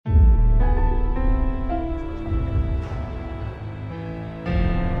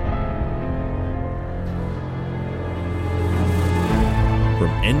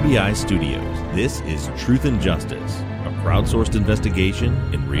3i Studios, this is Truth and Justice, a crowdsourced investigation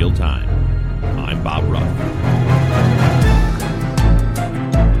in real time. I'm Bob Ruff.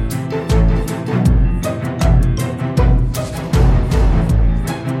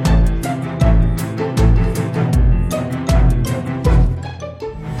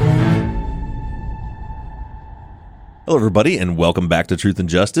 Hello, everybody, and welcome back to Truth and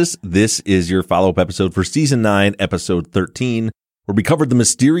Justice. This is your follow-up episode for Season 9, Episode 13, where we covered the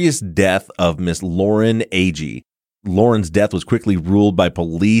mysterious death of Miss Lauren Agee. Lauren's death was quickly ruled by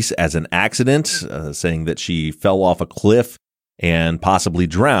police as an accident, saying that she fell off a cliff and possibly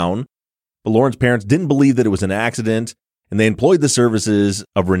drowned. But Lauren's parents didn't believe that it was an accident, and they employed the services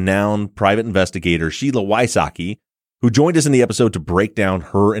of renowned private investigator Sheila Wysocki, who joined us in the episode to break down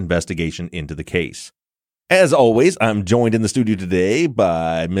her investigation into the case. As always, I'm joined in the studio today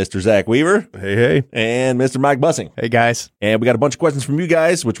by Mr. Zach Weaver. Hey, hey. And Mr. Mike Bussing. Hey, guys. And we got a bunch of questions from you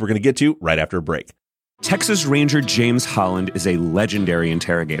guys, which we're going to get to right after a break. Texas Ranger James Holland is a legendary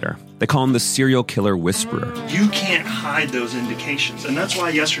interrogator. They call him the serial killer whisperer. You can't hide those indications, and that's why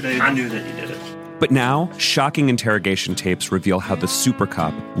yesterday I knew that he did it. But now, shocking interrogation tapes reveal how the super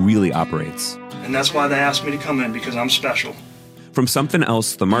cop really operates. And that's why they asked me to come in, because I'm special. From Something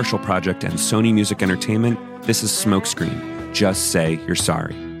Else, The Marshall Project, and Sony Music Entertainment, this is Smokescreen. Just say you're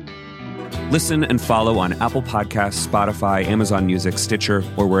sorry. Listen and follow on Apple Podcasts, Spotify, Amazon Music, Stitcher,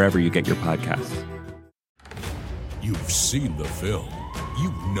 or wherever you get your podcasts. You've seen the film.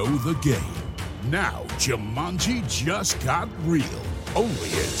 You know the game. Now, Jumanji just got real. Only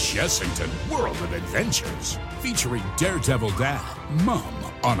in Chessington World of Adventures. Featuring Daredevil Dad, Mom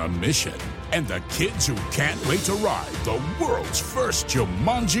on a mission, and the kids who can't wait to ride the world's first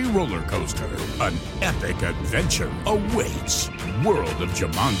Jumanji roller coaster. An epic adventure awaits. World of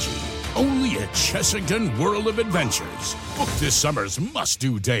Jumanji. Only at Chessington World of Adventures. Book this summer's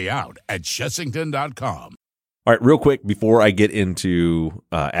must-do day out at Chessington.com. All right, real quick, before I get into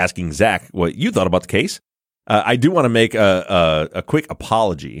asking Zach what you thought about the case, I do want to make a quick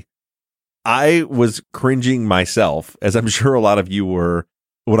apology. I was cringing myself, as I'm sure a lot of you were,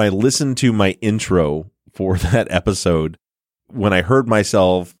 when I listened to my intro for that episode, when I heard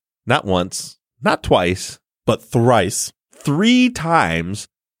myself not once, not twice, but thrice, 3 times,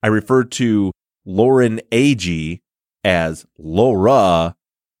 I referred to Lauren Agee as Laura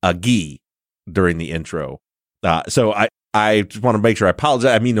Agee during the intro. So I just want to make sure I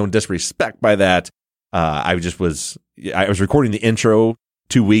apologize. I mean no disrespect by that. I was recording the intro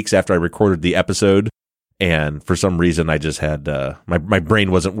 2 weeks after I recorded the episode. And for some reason, I just had, my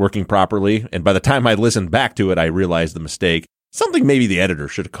brain wasn't working properly. And by the time I listened back to it, I realized the mistake. Something maybe the editor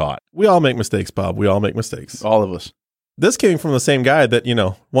should have caught. We all make mistakes, Bob. We all make mistakes. All of us. This came from the same guy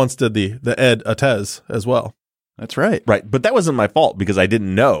that, once did the Ed Atez as well. That's right. Right. But that wasn't my fault because I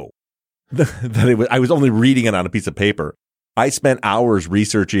didn't know that I was only reading it on a piece of paper. I spent hours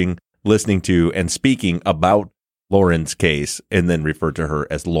researching, listening to, and speaking about Lauren's case and then referred to her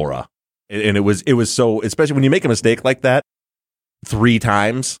as Laura. And it was so, especially when you make a mistake like that 3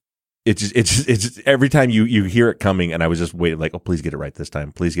 times, it's just every time you hear it coming, and I was just waiting like, oh, please get it right this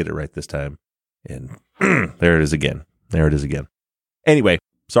time. Please get it right this time. And there it is again. Anyway,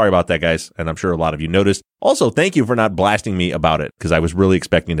 sorry about that, guys. And I'm sure a lot of you noticed. Also, thank you for not blasting me about it, because I was really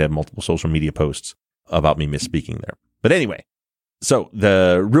expecting to have multiple social media posts about me misspeaking there. But anyway, so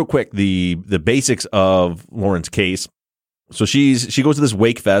real quick, the basics of Lauren's case. So she goes to this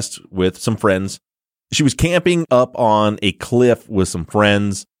wake fest with some friends. She was camping up on a cliff with some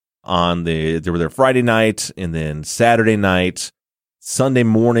friends they were there Friday night, and then Saturday night. Sunday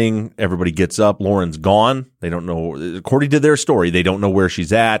morning, everybody gets up. Lauren's gone. They don't know, according to their story, they don't know where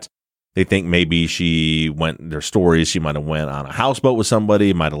she's at. They think maybe she might have went on a houseboat with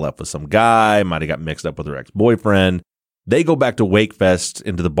somebody, might have left with some guy, might have got mixed up with her ex-boyfriend. They go back to Wakefest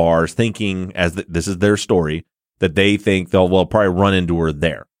into the bars thinking, this is their story, that they think they'll probably run into her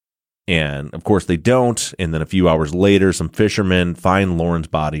there. And of course they don't. And then a few hours later, some fishermen find Lauren's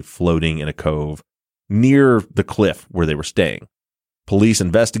body floating in a cove near the cliff where they were staying. Police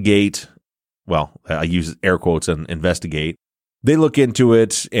investigate. Well, I use air quotes and investigate. They look into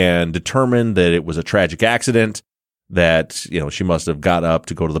it and determine that it was a tragic accident, that, she must have got up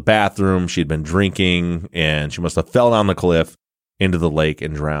to go to the bathroom. She'd been drinking and she must have fell down the cliff into the lake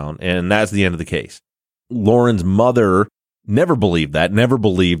and drowned. And that's the end of the case. Lauren's mother never believed that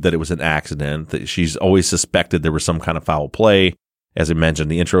it was an accident, that she's always suspected there was some kind of foul play. As I mentioned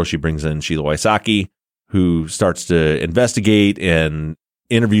in the intro, she brings in Sheila Wysocki, who starts to investigate and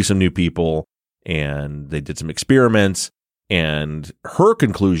interview some new people, and they did some experiments, And her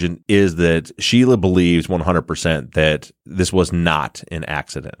conclusion is that Sheila believes 100% that this was not an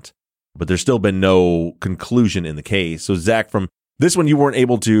accident. But there's still been no conclusion in the case. So, Zach, from this one, you weren't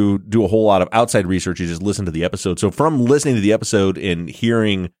able to do a whole lot of outside research. You just listened to the episode. So from listening to the episode and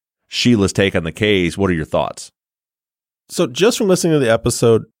hearing Sheila's take on the case, what are your thoughts? So just from listening to the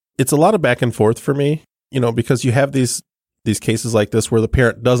episode, it's a lot of back and forth for me, because you have these cases like this where the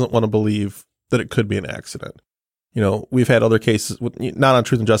parent doesn't want to believe that it could be an accident. We've had other cases, not on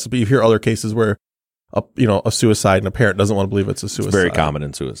Truth and Justice, but you hear other cases where a suicide and a parent doesn't want to believe it's a suicide. It's very common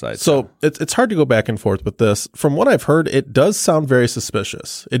in suicide. So it's hard to go back and forth with this. From what I've heard, it does sound very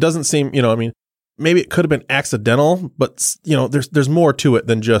suspicious. It doesn't seem, maybe it could have been accidental, but there's more to it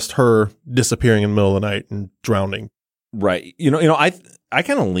than just her disappearing in the middle of the night and drowning. Right. I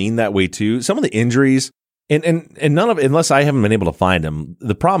kind of lean that way too. Some of the injuries and none of, unless I haven't been able to find them,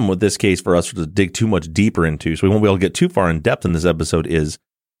 the problem with this case for us to dig too much deeper into, so we won't be able to get too far in depth in this episode, is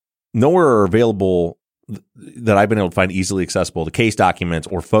nowhere are available that I've been able to find easily accessible the case documents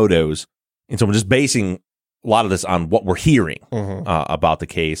or photos. And so I'm just basing a lot of this on what we're hearing about the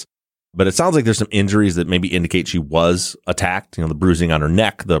case. But it sounds like there's some injuries that maybe indicate she was attacked. The bruising on her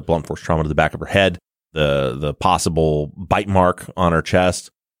neck, the blunt force trauma to the back of her head, the possible bite mark on her chest.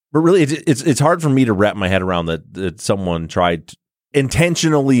 But really, it's hard for me to wrap my head around that someone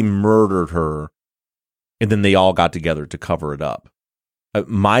intentionally murdered her, and then they all got together to cover it up.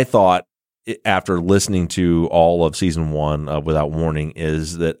 My thought, after listening to all of season 1 of Without Warning,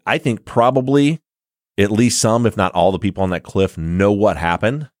 is that I think probably at least some, if not all, the people on that cliff know what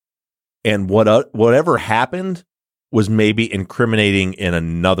happened, and whatever happened was maybe incriminating in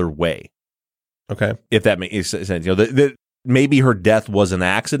another way. Okay, if that makes sense, that maybe her death was an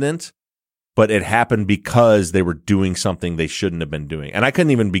accident, but it happened because they were doing something they shouldn't have been doing, and I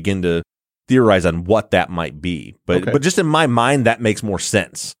couldn't even begin to theorize on what that might be. But just in my mind, that makes more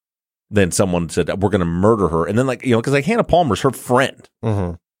sense than someone said we're going to murder her, and then because Hannah Palmer's her friend.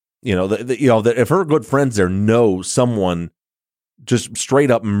 Mm-hmm. If her good friends there know someone just straight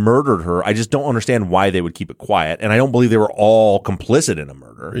up murdered her, I just don't understand why they would keep it quiet, and I don't believe they were all complicit in a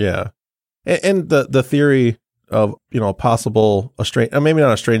murder. Yeah, and the theory of a possible maybe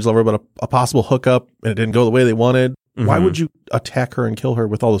not a strange lover, but a possible hookup, and it didn't go the way they wanted. Mm-hmm. Why would you attack her and kill her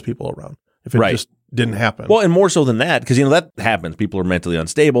with all those people around if it just didn't happen? Well, and more so than that, because that happens. People are mentally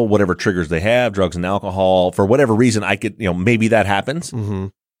unstable, whatever triggers they have, drugs and alcohol, for whatever reason. I could maybe that happens. Mm-hmm.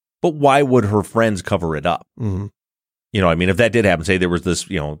 But why would her friends cover it up? Mm-hmm. If that did happen, say there was this,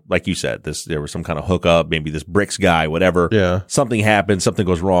 like you said, there was some kind of hookup, maybe this Bricks guy, whatever. Yeah. Something happens, something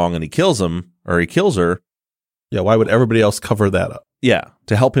goes wrong, and he kills him or he kills her. Yeah. Why would everybody else cover that up? Yeah.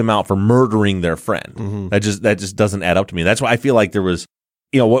 To help him out for murdering their friend. Mm-hmm. That just doesn't add up to me. That's why I feel like there was,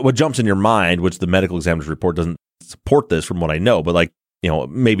 what jumps in your mind, which the medical examiner's report doesn't support this from what I know, but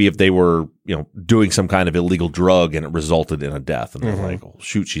maybe if they were, doing some kind of illegal drug and it resulted in a death and they're like, oh,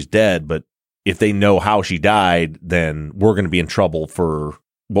 shoot, she's dead. But if they know how she died, then we're going to be in trouble for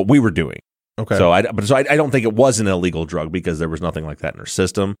what we were doing. Okay. So I don't think it was an illegal drug because there was nothing like that in her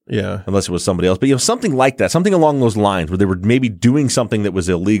system. Yeah. Unless it was somebody else. But something like that, something along those lines where they were maybe doing something that was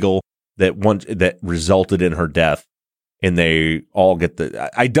illegal that resulted in her death, and they all get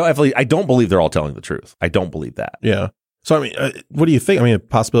I don't believe they're all telling the truth. I don't believe that. Yeah. So what do you think? A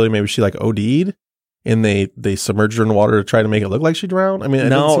possibility maybe she OD'd and they submerged her in water to try to make it look like she drowned.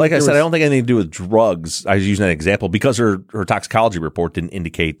 No, like I said, I don't think anything to do with drugs. I was using that example because her toxicology report didn't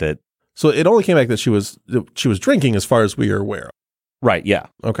indicate that. So it only came back that she was drinking, as far as we are aware of. Right. Yeah.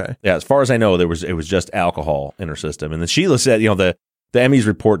 Okay. Yeah. As far as I know, it was just alcohol in her system. And then Sheila said, the Emmys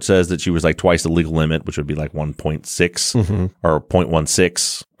report says that she was like twice the legal limit, which would be like 1.6 or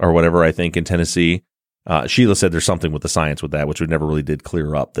 0.16 or whatever, I think, in Tennessee. Sheila said there's something with the science with that, which we never really did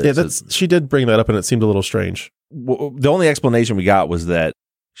clear up. She did bring that up, and it seemed a little strange. The only explanation we got was that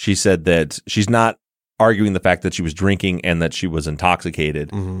she said that she's not arguing the fact that she was drinking and that she was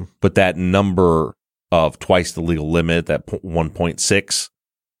intoxicated, but that number of twice the legal limit, that 1.6,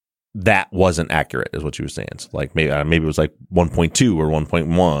 that wasn't accurate, is what she was saying. So like maybe it was like 1.2 or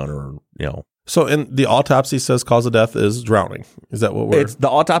 1.1 or So, and the autopsy says cause of death is drowning. Is that what we're... The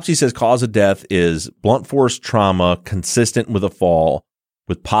autopsy says cause of death is blunt force trauma consistent with a fall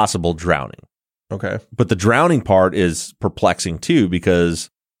with possible drowning. Okay. But the drowning part is perplexing too,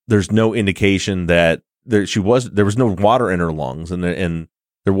 because there's no indication that there was no water in her lungs, and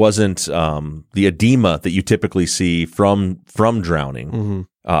there wasn't the edema that you typically see from drowning.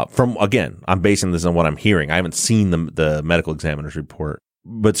 Again, I'm basing this on what I'm hearing. I haven't seen the medical examiner's report.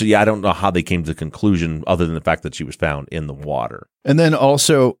 But so, I don't know how they came to the conclusion other than the fact that she was found in the water. And then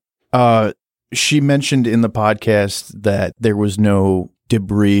also, she mentioned in the podcast that there was no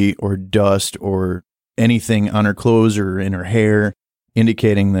debris or dust or anything on her clothes or in her hair,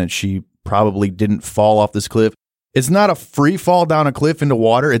 indicating that she probably didn't fall off this cliff. It's not a free fall down a cliff into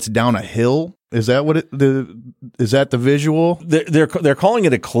water. It's down a hill. Is that what is that the visual? They're calling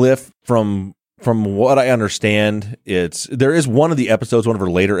it a cliff from what I understand. There is one of the episodes, one of her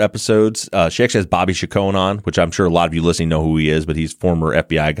later episodes. She actually has Bobby Chacon on, which I'm sure a lot of you listening know who he is, but he's former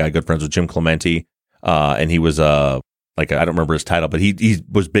FBI guy, good friends with Jim Clemente. And he was I don't remember his title, but he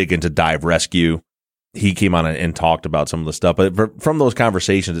was big into dive rescue. He came on and talked about some of the stuff, but from those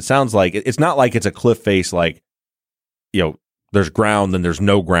conversations, it sounds like it's not like it's a cliff face, like, there's ground, then there's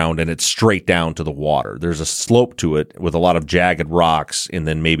no ground, and it's straight down to the water. There's a slope to it with a lot of jagged rocks, and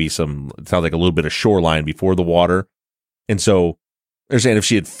then maybe it sounds like a little bit of shoreline before the water. And so they're saying if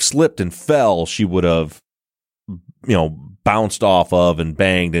she had slipped and fell, she would have, bounced off of and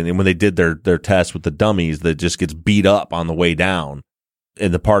banged. And when they did their test with the dummies, that just gets beat up on the way down.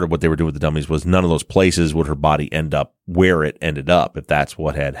 And the part of what they were doing with the dummies was none of those places would her body end up where it ended up if that's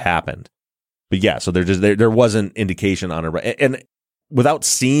what had happened. But yeah, so there wasn't indication on her. And without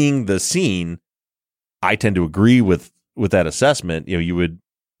seeing the scene, I tend to agree with that assessment. You would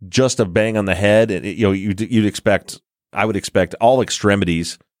just a bang on the head. I would expect all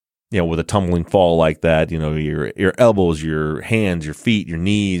extremities, with a tumbling fall like that, your elbows, your hands, your feet, your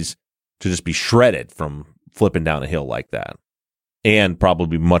knees to just be shredded from flipping down a hill like that. And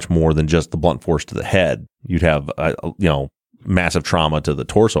probably much more than just the blunt force to the head. You'd have, massive trauma to the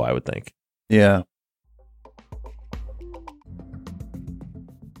torso, I would think. Yeah.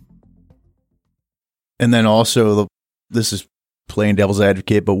 And then also, this is playing devil's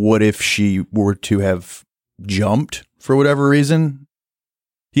advocate, but what if she were to have jumped for whatever reason?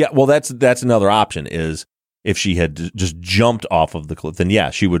 Yeah, well, that's another option, is if she had just jumped off of the cliff, then yeah,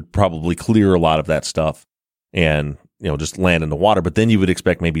 she would probably clear a lot of that stuff and, just land in the water. But then you would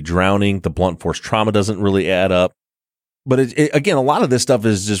expect maybe drowning. The blunt force trauma doesn't really add up. But again, a lot of this stuff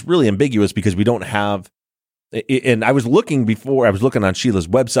is just really ambiguous because we don't have, and I was looking on Sheila's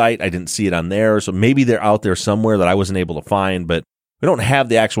website. I didn't see it on there. So maybe they're out there somewhere that I wasn't able to find, but we don't have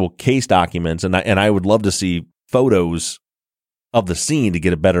the actual case documents. And I would love to see photos of the scene to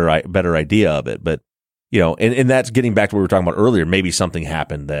get a better idea of it. But, and that's getting back to what we were talking about earlier. Maybe something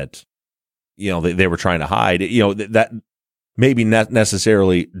happened that, they were trying to hide, that maybe not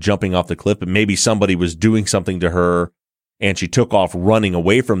necessarily jumping off the cliff, but maybe somebody was doing something to her and she took off running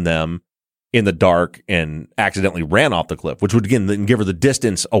away from them in the dark and accidentally ran off the cliff, which would, again, then give her the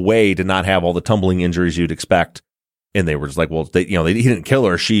distance away to not have all the tumbling injuries you'd expect. And they were just like, well, he didn't kill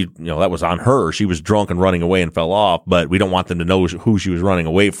her. She, that was on her. She was drunk and running away and fell off, but we don't want them to know who she was running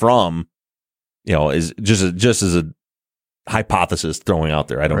away from, is just as a hypothesis throwing out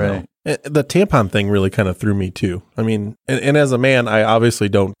there. I don't know. The tampon thing really kind of threw me too. I mean, and as a man, I obviously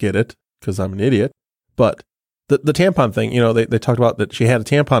don't get it because I'm an idiot, but the tampon thing, they talked about that she had a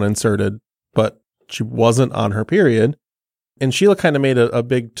tampon inserted, but she wasn't on her period. And Sheila kind of made a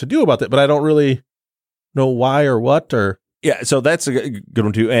big to-do about that, but I don't really know why or what or. Yeah, so that's a good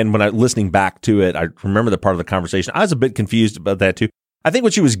one too. And when I listening back to it, I remember the part of the conversation. I was a bit confused about that too. I think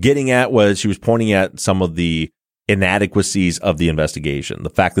what she was getting at was she was pointing at some of the inadequacies of the investigation. The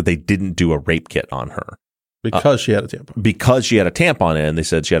fact that they didn't do a rape kit on her. Because she had a tampon. Because she had a tampon in. They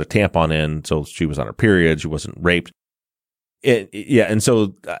said she had a tampon in, so she was on her period. She wasn't raped. And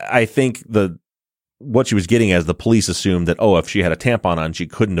so I think what she was getting as the police assumed that, if she had a tampon on, she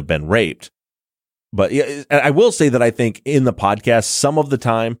couldn't have been raped. But yeah, I will say that I think in the podcast, some of the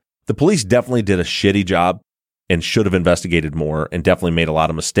time, the police definitely did a shitty job and should have investigated more and definitely made a lot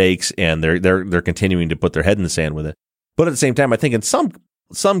of mistakes. And they're continuing to put their head in the sand with it. But at the same time, I think in some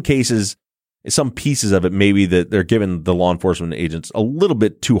cases, some pieces of it, maybe that they're giving the law enforcement agents a little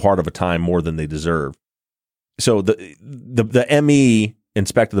bit too hard of a time, more than they deserve. So the ME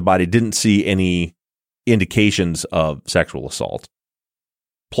inspected the body, didn't see any indications of sexual assault.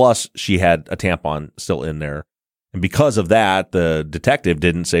 Plus, she had a tampon still in there. And because of that, the detective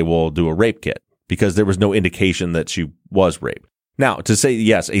didn't say, well, do a rape kit, because there was no indication that she was raped. Now, to say,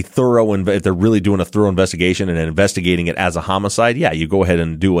 yes, if they're really doing a thorough investigation and investigating it as a homicide, yeah, you go ahead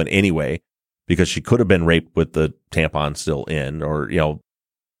and do it anyway, because she could have been raped with the tampon still in, or,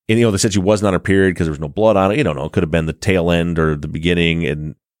 they said she wasn't on her period because there was no blood on it. You don't know. It could have been the tail end or the beginning.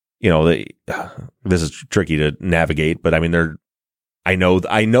 And, this is tricky to navigate, but I mean, I know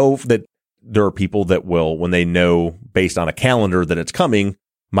that there are people that will, when they know based on a calendar that it's coming,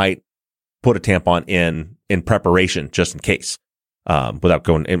 might put a tampon in preparation just in case, without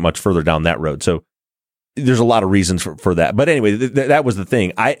going much further down that road. So there's a lot of reasons for that. But anyway, that was the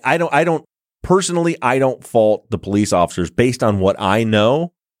thing. I don't personally, I don't fault the police officers based on what I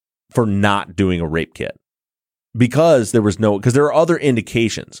know for not doing a rape kit. Because there are other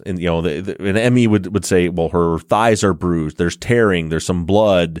indications, and an ME would say, well, her thighs are bruised, there's tearing, there's some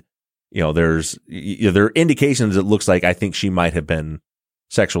blood, there are indications it looks like I think she might have been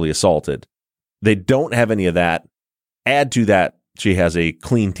sexually assaulted. They don't have any of that. Add to that, she has a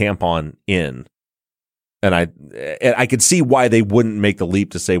clean tampon in, and I could see why they wouldn't make the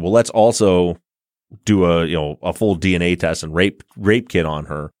leap to say, well, let's also do a full DNA test and rape kit on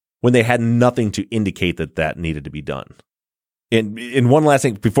her, when they had nothing to indicate that needed to be done. And one last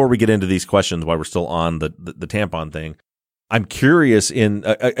thing before we get into these questions, while we're still on the tampon thing, I'm curious.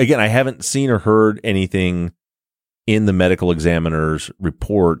 Again, I haven't seen or heard anything in the medical examiner's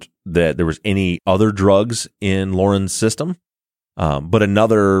report that there was any other drugs in Lauren's system. But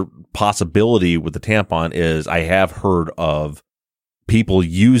another possibility with the tampon is I have heard of people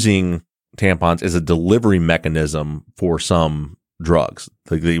using tampons as a delivery mechanism for some drugs.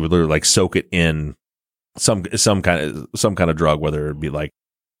 Like they would literally soak it in some kind of drug, whether it be like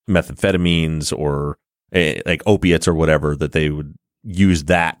methamphetamines or like opiates or whatever, that they would use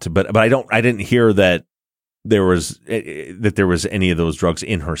that. But I didn't hear that there was any of those drugs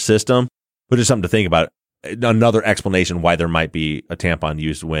in her system. But just something to think about. Another explanation why there might be a tampon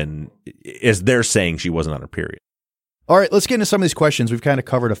used is they're saying she wasn't on her period. All right, let's get into some of these questions. We've kind of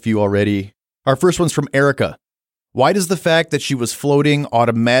covered a few already. Our first one's from Erica. Why does the fact that she was floating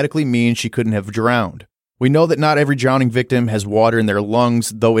automatically mean she couldn't have drowned? We know that not every drowning victim has water in their lungs,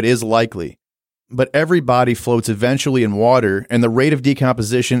 though it is likely. But every body floats eventually in water, and the rate of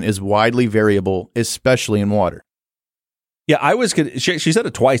decomposition is widely variable, especially in water. Yeah, she said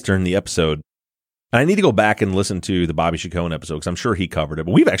it twice during the episode. And I need to go back and listen to the Bobby Chacon episode, because I'm sure he covered it.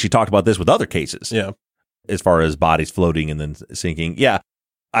 But we've actually talked about this with other cases. Yeah. As far as bodies floating and then sinking. Yeah,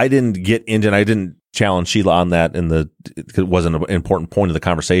 I didn't get into, and I didn't challenge Sheila on that because it wasn't an important point of the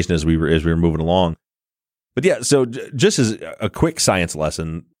conversation as we were moving along. But yeah, so just as a quick science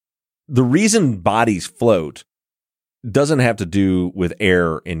lesson, the reason bodies float doesn't have to do with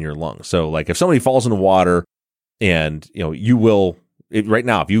air in your lungs. So like if somebody falls in the water and you will right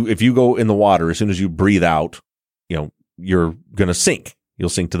now, if you go in the water, as soon as you breathe out, you're going to sink. You'll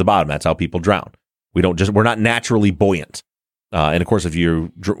sink to the bottom. That's how people drown. We're not naturally buoyant. And of course,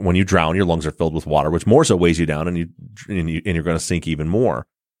 when you drown, your lungs are filled with water, which more so weighs you down, and you're going to sink even more.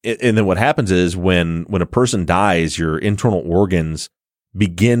 And then what happens is when a person dies, your internal organs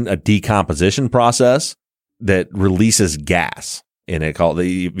begin a decomposition process that releases gas. And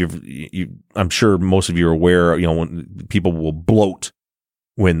I'm sure most of you are aware, when people will bloat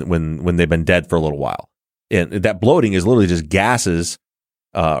when they've been dead for a little while, and that bloating is literally just gases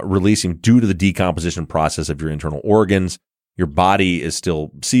releasing due to the decomposition process of your internal organs. Your body is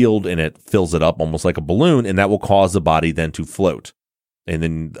still sealed and it fills it up almost like a balloon, and that will cause the body then to float. And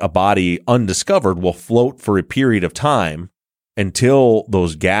then a body undiscovered will float for a period of time until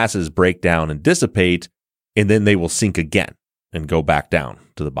those gases break down and dissipate, and then they will sink again and go back down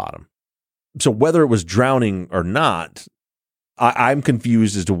to the bottom. So whether it was drowning or not, I'm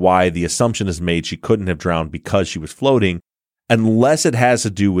confused as to why the assumption is made she couldn't have drowned because she was floating, unless it has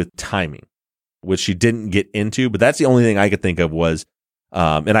to do with timing, which she didn't get into. But that's the only thing I could think of was,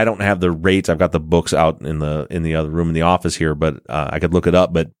 and I don't have the rates. I've got the books out in the other room in the office here, but I could look it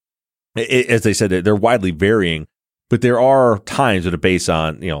up. But as they said, they're widely varying. But there are times that are based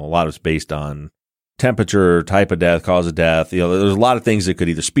on, a lot of it's based on temperature, type of death, cause of death. There's a lot of things that could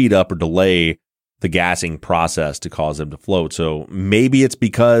either speed up or delay the gassing process to cause them to float. So maybe it's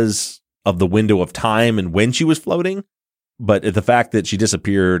because of the window of time and when she was floating. But the fact that she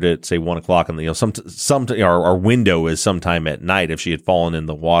disappeared at, say, 1 o'clock in the, our window is sometime at night. If she had fallen in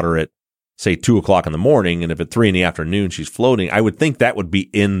the water at, say, 2 o'clock in the morning, and if at 3 in the afternoon she's floating, I would think that would be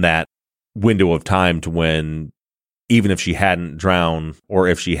in that window of time to when, even if she hadn't drowned, or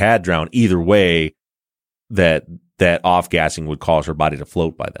if she had drowned, either way, that off gassing would cause her body to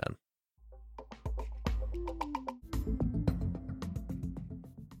float by then.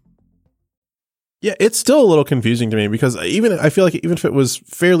 Yeah, it's still a little confusing to me, because I feel like even if it was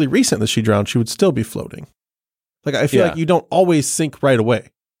fairly recent that she drowned, she would still be floating. Like, I feel like you don't always sink right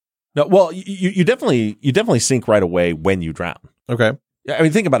away. No, well, you definitely sink right away when you drown. Okay. I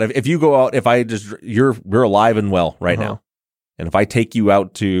mean, think about it. If you go out, you're alive and well right now, and if I take you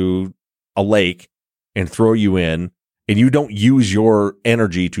out to a lake and throw you in, and you don't use your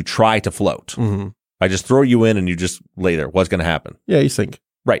energy to try to float, I just throw you in and you just lay there, what's going to happen? Yeah, you sink.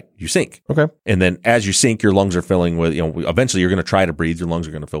 Right. You sink. Okay. And then as you sink, your lungs are filling with, eventually you're going to try to breathe. Your lungs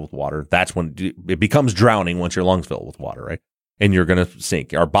are going to fill with water. That's when it becomes drowning, once your lungs fill with water, right? and you're going to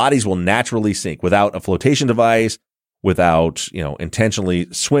sink. Our bodies will naturally sink without a flotation device, without, intentionally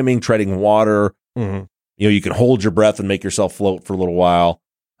swimming, treading water. Mm-hmm. You can hold your breath and make yourself float for a little while.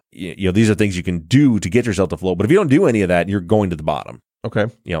 These are things you can do to get yourself to float. But if you don't do any of that, you're going to the bottom. Okay.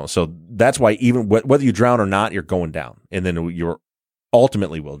 So that's why even whether you drown or not, you're going down, and then you're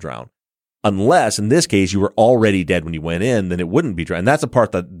ultimately will drown. Unless, in this case, you were already dead when you went in, then it wouldn't be drowned. And that's the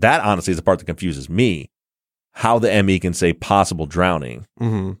part that honestly is the part that confuses me. How the ME can say possible drowning.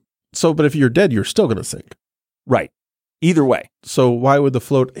 Mm-hmm. So, but if you're dead, you're still going to sink. Right. Either way. So why would the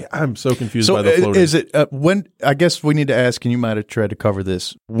float? I'm so confused by the floating. Is it when? I guess we need to ask. And you might have tried to cover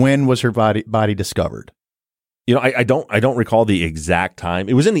this. When was her body discovered? I don't recall the exact time.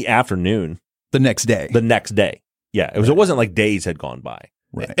 It was in the afternoon. The next day. Yeah. It wasn't like days had gone by.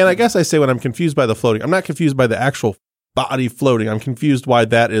 Right. And I guess I say when I'm confused by the floating, I'm not confused by the actual body floating. I'm confused why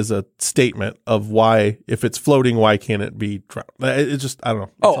that is a statement of why, if it's floating, why can't it be drowned? It's just, I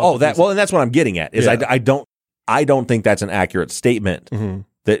don't know. And that's what I'm getting at is I don't think that's an accurate statement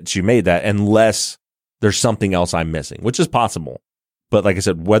that she made that unless there's something else I'm missing, which is possible. But like I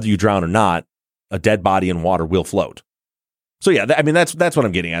said, whether you drown or not, a dead body in water will float. So yeah, that's what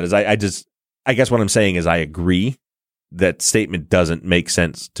I'm getting at is I guess what I'm saying is I agree that statement doesn't make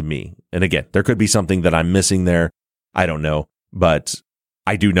sense to me. And again, there could be something that I'm missing there. I don't know, but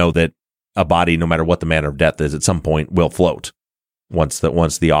I do know that a body, no matter what the manner of death is, at some point will float. Once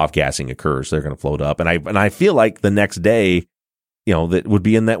the off-gassing occurs, they're going to float up. And I feel like the next day, that would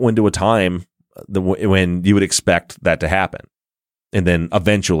be in that window of time when you would expect that to happen. And then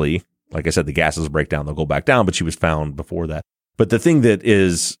eventually, like I said, the gases break down, they'll go back down, but she was found before that. But the thing that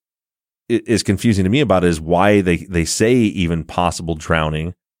is confusing to me about it is why they say even possible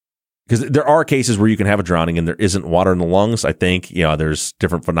drowning. Because there are cases where you can have a drowning and there isn't water in the lungs. I think, there's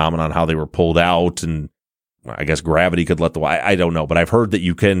different phenomena on how they were pulled out, and I guess gravity could let I don't know, but I've heard that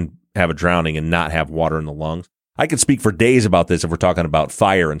you can have a drowning and not have water in the lungs. I could speak for days about this if we're talking about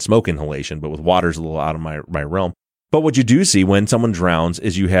fire and smoke inhalation, but with water's a little out of my realm. But what you do see when someone drowns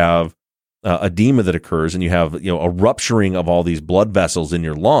is you have edema that occurs, and you have a rupturing of all these blood vessels in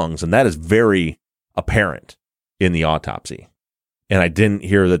your lungs, and that is very apparent in the autopsy. And I didn't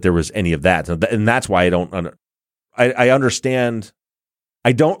hear that there was any of that, and that's why I understand.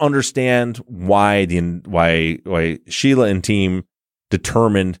 I don't understand why why Sheila and team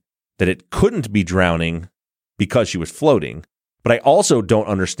determined that it couldn't be drowning because she was floating. But I also don't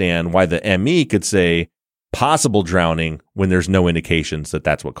understand why the ME could say possible drowning when there's no indications that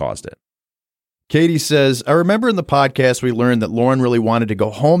that's what caused it. Katie says, I remember in the podcast we learned that Lauren really wanted to go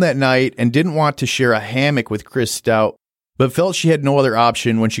home that night and didn't want to share a hammock with Chris Stout, but felt she had no other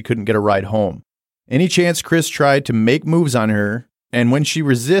option when she couldn't get a ride home. Any chance Chris tried to make moves on her, and when she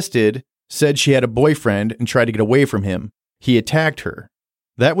resisted, said she had a boyfriend and tried to get away from him, he attacked her.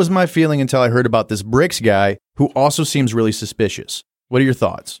 That was my feeling until I heard about this Bricks guy, who also seems really suspicious. What are your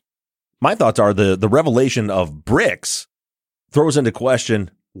thoughts? My thoughts are the revelation of Bricks throws into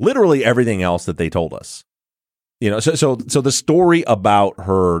question literally everything else that they told us. So the story about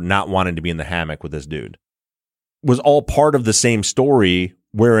her not wanting to be in the hammock with this dude was all part of the same story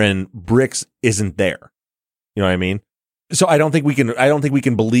wherein Bricks isn't there. You know what I mean? So I don't think we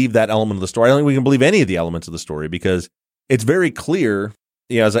can believe that element of the story. I don't think we can believe any of the elements of the story because it's very clear,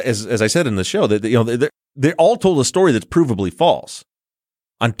 as I said in the show, that they all told a story that's provably false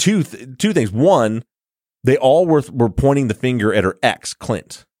on two things. One, they all were pointing the finger at her ex,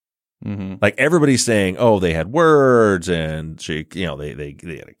 Clint. Mm-hmm. Like everybody's saying, oh, they had words and she, they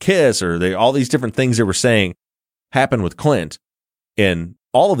had a kiss, or all these different things they were saying happened with Clint, and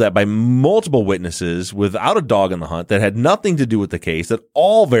all of that by multiple witnesses without a dog in the hunt that had nothing to do with the case, that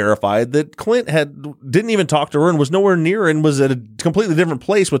all verified that Clint didn't even talk to her and was nowhere near her and was at a completely different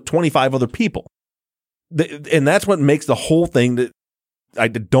place with 25 other people. And that's what makes the whole thing that I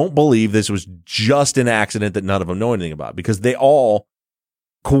don't believe this was just an accident that none of them know anything about, because they all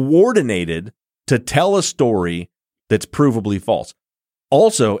coordinated to tell a story that's provably false.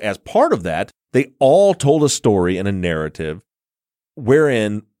 Also, as part of that, they all told a story and a narrative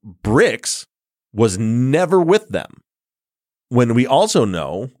wherein Bricks was never with them. When we also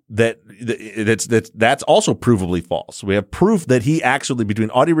know that that's also provably false. We have proof that he actually, between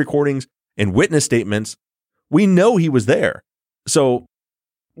audio recordings and witness statements, we know he was there. So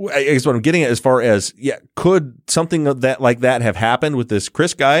I guess what I'm getting at as far as, could something like that have happened with this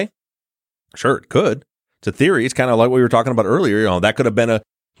Chris guy? Sure, it could. It's a theory. It's kind of like what we were talking about earlier. That could have been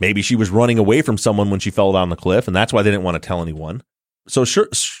maybe she was running away from someone when she fell down the cliff, and that's why they didn't want to tell anyone. So sure,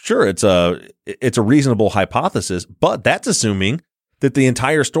 it's a reasonable hypothesis, but that's assuming that the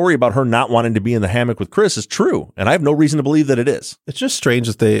entire story about her not wanting to be in the hammock with Chris is true. And I have no reason to believe that it is. It's just strange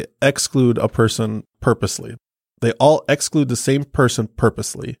that they exclude a person purposely. They all exclude the same person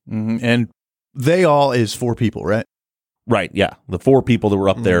purposely. Mm-hmm. And they all is 4 people, right? Right. Yeah. The 4 people that were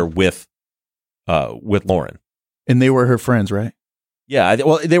up there with Lauren. And they were her friends, right? Yeah.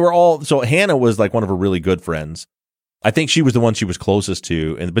 Well, they were all. So Hannah was like one of her really good friends. I think she was the one she was closest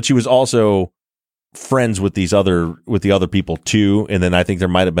to, but she was also friends with the other people too. And then I think there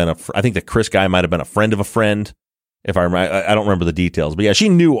might have been I think the Chris guy might have been a friend of a friend. If I remember, I don't remember the details, but yeah, she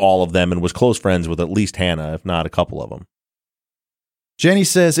knew all of them and was close friends with at least Hannah, if not a couple of them. Jenny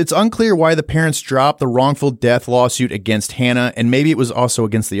says it's unclear why the parents dropped the wrongful death lawsuit against Hannah, and maybe it was also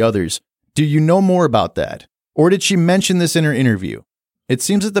against the others. Do you know more about that? Or did she mention this in her interview? It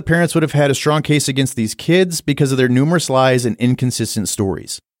seems that the parents would have had a strong case against these kids because of their numerous lies and inconsistent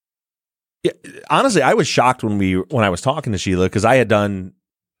stories. Yeah, honestly, I was shocked when I was talking to Sheila, because I had done,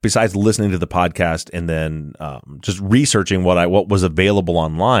 besides listening to the podcast and then just researching what was available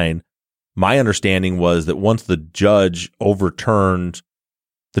online, my understanding was that once the judge overturned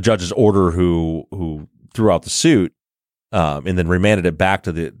the judge's order who threw out the suit and then remanded it back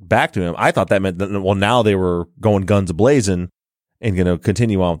to him, I thought that meant that, well, now they were going guns a-blazing and going to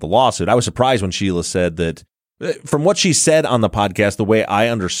continue on with the lawsuit. I was surprised when Sheila said that. From what she said on the podcast, the way I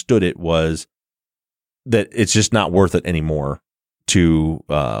understood it was that it's just not worth it anymore to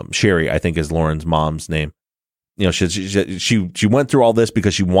Sherry, I think is Lauren's mom's name. You know, she went through all this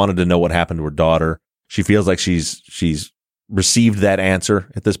because she wanted to know what happened to her daughter. She feels like she's received that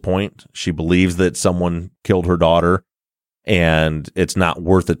answer at this point. She believes that someone killed her daughter, and it's not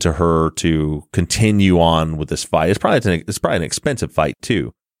worth it to her to continue on with this fight. It's probably an expensive fight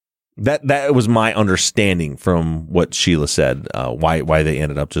too. That was my understanding from what Sheila said, why they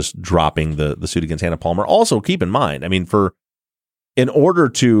ended up just dropping the suit against Hannah Palmer. Also, keep in mind, I mean, in order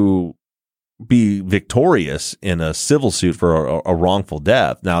to be victorious in a civil suit for a wrongful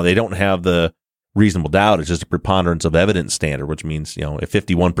death, now they don't have the reasonable doubt. It's just a preponderance of evidence standard, which means, you know, if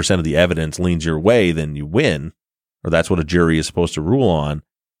 51% of the evidence leans your way, then you win, or that's what a jury is supposed to rule on.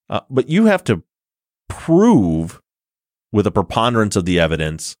 But you have to prove with a preponderance of the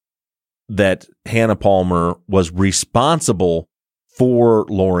evidence that Hannah Palmer was responsible for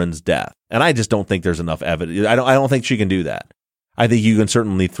Lauren's death. And I just don't think there's enough evidence. I don't think she can do that. I think you can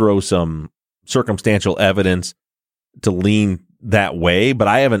certainly throw some circumstantial evidence to lean that way, but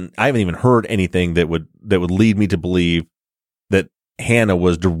I haven't even heard anything that would lead me to believe that Hannah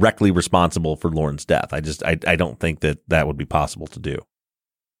was directly responsible for Lauren's death. I don't think that would be possible to do.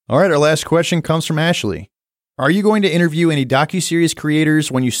 All right, our last question comes from Ashley. Are you going to interview any docuseries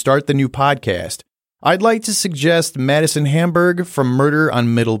creators when you start the new podcast? I'd like to suggest Madison Hamburg from Murder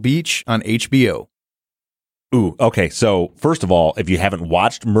on Middle Beach on HBO. Ooh, okay. So first of all, if you haven't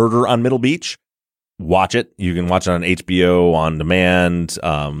watched Murder on Middle Beach, watch it. You can watch it on HBO on demand.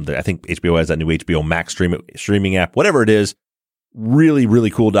 I think HBO has that new HBO Max streaming app, whatever it is. Really,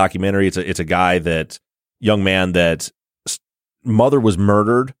 really cool documentary. It's a guy young man that mother was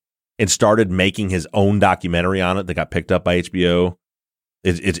murdered and started making his own documentary on it that got picked up by HBO.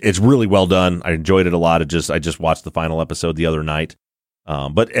 It's really well done. I enjoyed it a lot. I just watched the final episode the other night.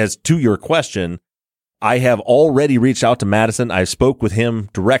 But as to your question, I have already reached out to Madison. I spoke with him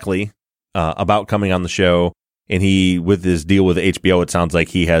directly about coming on the show, and with his deal with HBO, it sounds like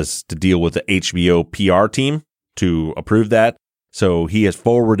he has to deal with the HBO PR team to approve that. So he has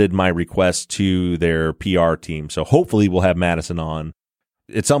forwarded my request to their PR team. So hopefully we'll have Madison on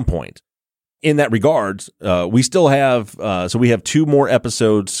at some point. In that regards, we still have, so we have 2 more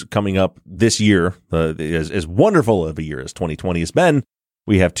episodes coming up this year. As wonderful of a year as 2020 has been,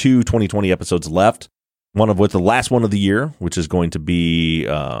 we have 2 2020 episodes left, one of which the last one of the year, which is going to be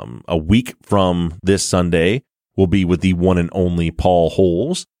a week from this Sunday, will be with the one and only Paul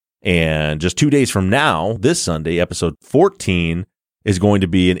Holes. And just 2 days from now, this Sunday, episode 14, is going to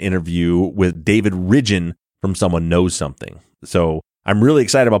be an interview with David Ridgen from Someone Knows Something. So I'm really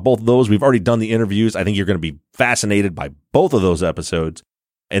excited about both of those. We've already done the interviews. I think you're going to be fascinated by both of those episodes.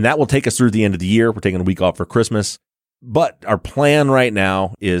 And that will take us through the end of the year. We're taking a week off for Christmas. But our plan right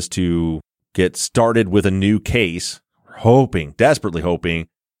now is to get started with a new case, desperately hoping,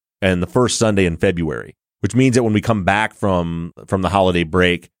 and the first Sunday in February, which means that when we come back from the holiday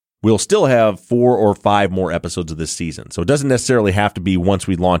break, we'll still have 4 or 5 more episodes of this season. So it doesn't necessarily have to be once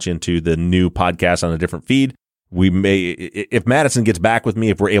we launch into the new podcast on a different feed. We may, if Madison gets back with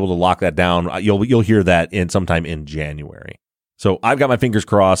me, if we're able to lock that down, you'll hear that sometime in January. So I've got my fingers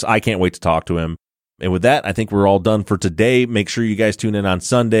crossed. I can't wait to talk to him. And with that, I think we're all done for today. Make sure you guys tune in on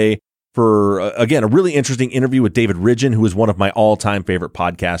Sunday for, again, a really interesting interview with David Ridgen, who is one of my all-time favorite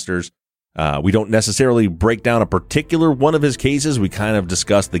podcasters. We don't necessarily break down a particular one of his cases. We kind of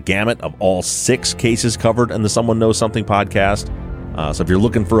discuss the gamut of all 6 cases covered in the Someone Knows Something podcast. So if you're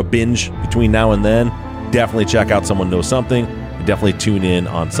looking for a binge between now and then, definitely check out Someone Knows Something, and definitely tune in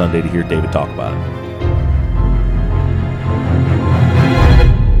on Sunday to hear David talk about it.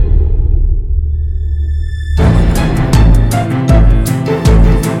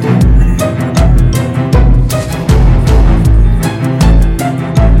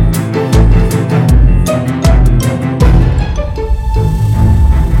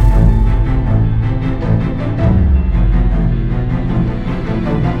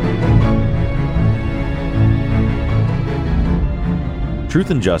 Truth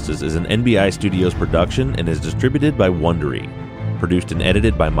and Justice is an NBI Studios production and is distributed by Wondery. Produced and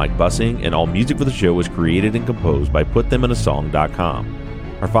edited by Mike Bussing, and all music for the show was created and composed by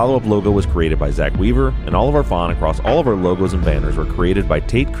PutThemInASong.com. Our follow-up logo was created by Zach Weaver, and all of our font across all of our logos and banners were created by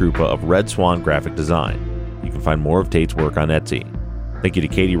Tate Krupa of Red Swan Graphic Design. You can find more of Tate's work on Etsy. Thank you to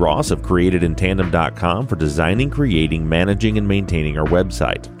Katie Ross of CreatedInTandem.com for designing, creating, managing, and maintaining our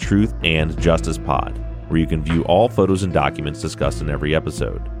website, Truth and Justice Pod, where you can view all photos and documents discussed in every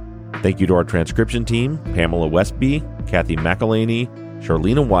episode. Thank you to our transcription team, Pamela Westby, Kathy McElhaney,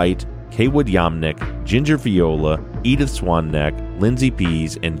 Charlena White, Kaywood Yamnick, Ginger Viola, Edith Swanneck, Lindsay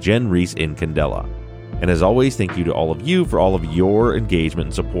Pease, and Jen Reese in Candela. And as always, thank you to all of you for all of your engagement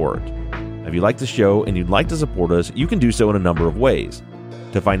and support. If you like the show and you'd like to support us, you can do so in a number of ways.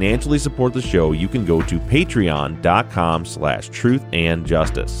 To financially support the show, you can go to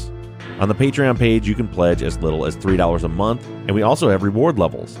patreon.com/truthandjustice. On the Patreon page, you can pledge as little as $3 a month, and we also have reward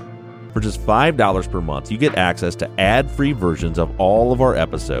levels. For just $5 per month, you get access to ad-free versions of all of our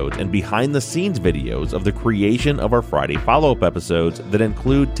episodes and behind-the-scenes videos of the creation of our Friday follow-up episodes that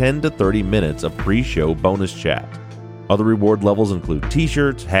include 10 to 30 minutes of pre-show bonus chat. Other reward levels include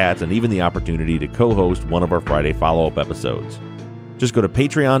t-shirts, hats, and even the opportunity to co-host one of our Friday follow-up episodes. Just go to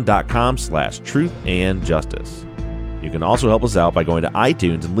patreon.com/truthandjustice. You can also help us out by going to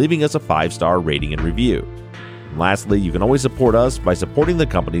iTunes and leaving us a 5-star rating and review. And lastly, you can always support us by supporting the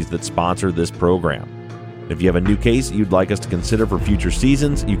companies that sponsor this program. If you have a new case you'd like us to consider for future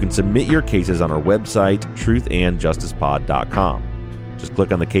seasons, you can submit your cases on our website, truthandjusticepod.com. Just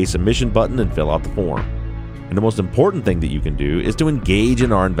click on the case submission button and fill out the form. And the most important thing that you can do is to engage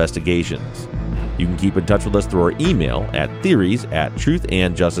in our investigations. You can keep in touch with us through our email at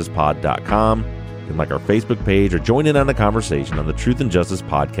theories@truthandjusticepod.com. You can like our Facebook page or join in on a conversation on the Truth and Justice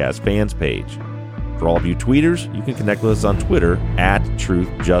Podcast fans page. For all of you tweeters, you can connect with us on Twitter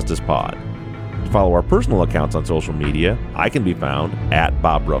 @TruthJusticePod. To follow our personal accounts on social media, I can be found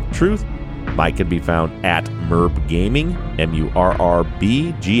 @BobRuffTruth. Mike can be found @MurbGaming,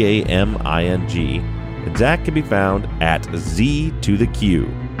 MURRBGAMING. And Zach can be found @Z2TheQ.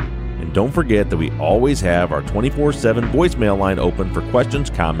 And don't forget that we always have our 24/7 voicemail line open for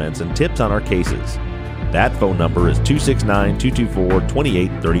questions, comments, and tips on our cases. That phone number is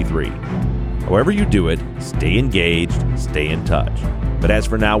 269-224-2833. However you do it, stay engaged, stay in touch. But as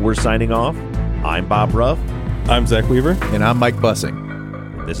for now, we're signing off. I'm Bob Ruff. I'm Zach Weaver. And I'm Mike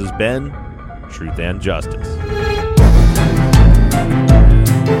Bussing. This has been Truth and Justice.